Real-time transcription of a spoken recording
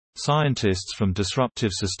Scientists from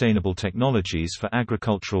Disruptive Sustainable Technologies for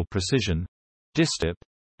Agricultural Precision, DiSTAP,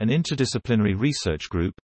 an Interdisciplinary Research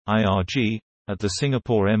Group, IRG, at the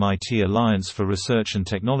Singapore MIT Alliance for Research and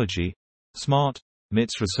Technology, SMART,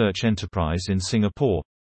 MIT's research enterprise in Singapore,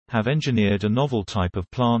 have engineered a novel type of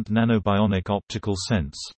plant nanobionic optical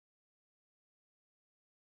sense.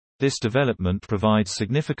 This development provides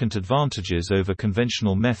significant advantages over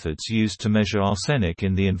conventional methods used to measure arsenic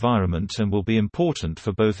in the environment and will be important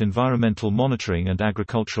for both environmental monitoring and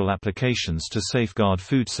agricultural applications to safeguard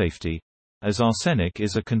food safety, as arsenic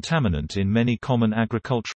is a contaminant in many common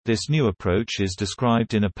agriculture. This new approach is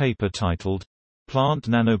described in a paper titled, Plant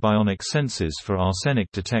Nanobionic Sensors for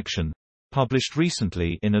Arsenic Detection, published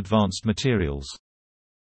recently in Advanced Materials.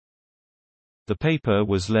 The paper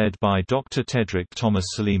was led by Dr. Tedrick Thomas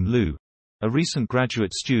Salim Liu, a recent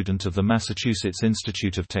graduate student of the Massachusetts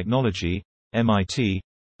Institute of Technology, MIT,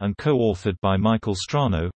 and co-authored by Michael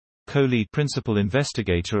Strano, co-lead principal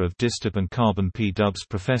investigator of DiSTAP and Carbon P. Dubs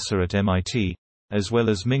professor at MIT, as well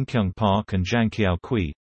as Minkyung Park and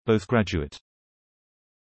Jianqiao, both graduate.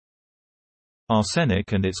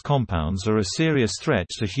 Arsenic and its compounds are a serious threat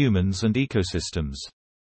to humans and ecosystems.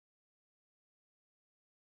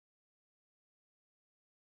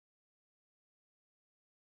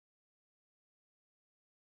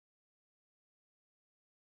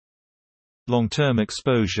 Long-term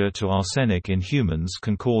exposure to arsenic in humans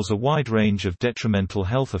can cause a wide range of detrimental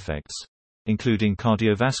health effects, including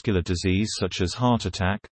cardiovascular disease such as heart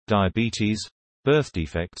attack, diabetes, birth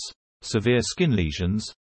defects, severe skin lesions,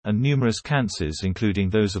 and numerous cancers including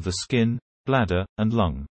those of the skin, bladder, and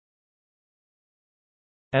lung.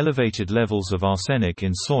 Elevated levels of arsenic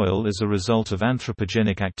in soil as a result of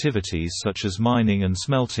anthropogenic activities such as mining and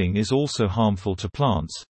smelting is also harmful to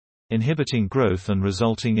plants, inhibiting growth and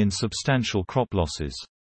resulting in substantial crop losses.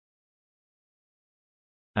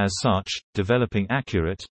 As such, developing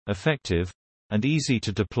accurate, effective, and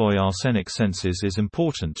easy-to-deploy arsenic sensors is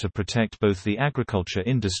important to protect both the agriculture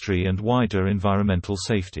industry and wider environmental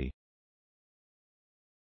safety.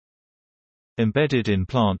 Embedded in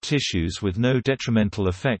plant tissues with no detrimental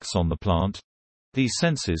effects on the plant, these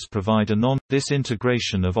sensors provide This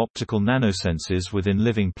integration of optical nanosensors within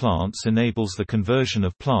living plants enables the conversion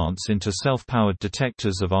of plants into self-powered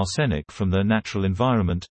detectors of arsenic from their natural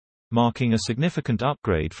environment, marking a significant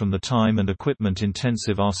upgrade from the time and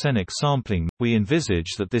equipment-intensive arsenic sampling. We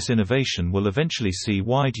envisage that this innovation will eventually see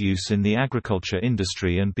wide use in the agriculture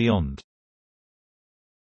industry and beyond.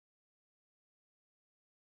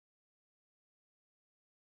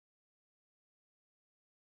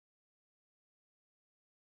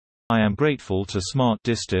 I am grateful to SMART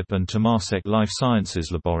DiSTAP and Temasek Life Sciences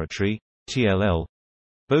Laboratory, TLL,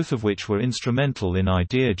 both of which were instrumental in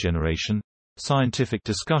idea generation, scientific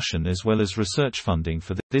discussion as well as research funding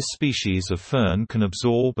for this species of fern can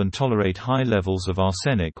absorb and tolerate high levels of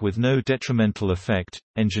arsenic with no detrimental effect,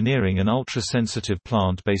 engineering an ultra-sensitive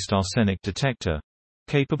plant-based arsenic detector,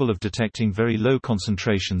 capable of detecting very low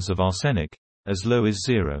concentrations of arsenic, as low as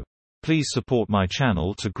 0. Please support my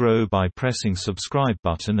channel to grow by pressing subscribe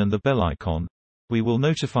button and the bell icon. We will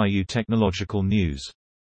notify you technological news.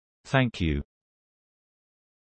 Thank you.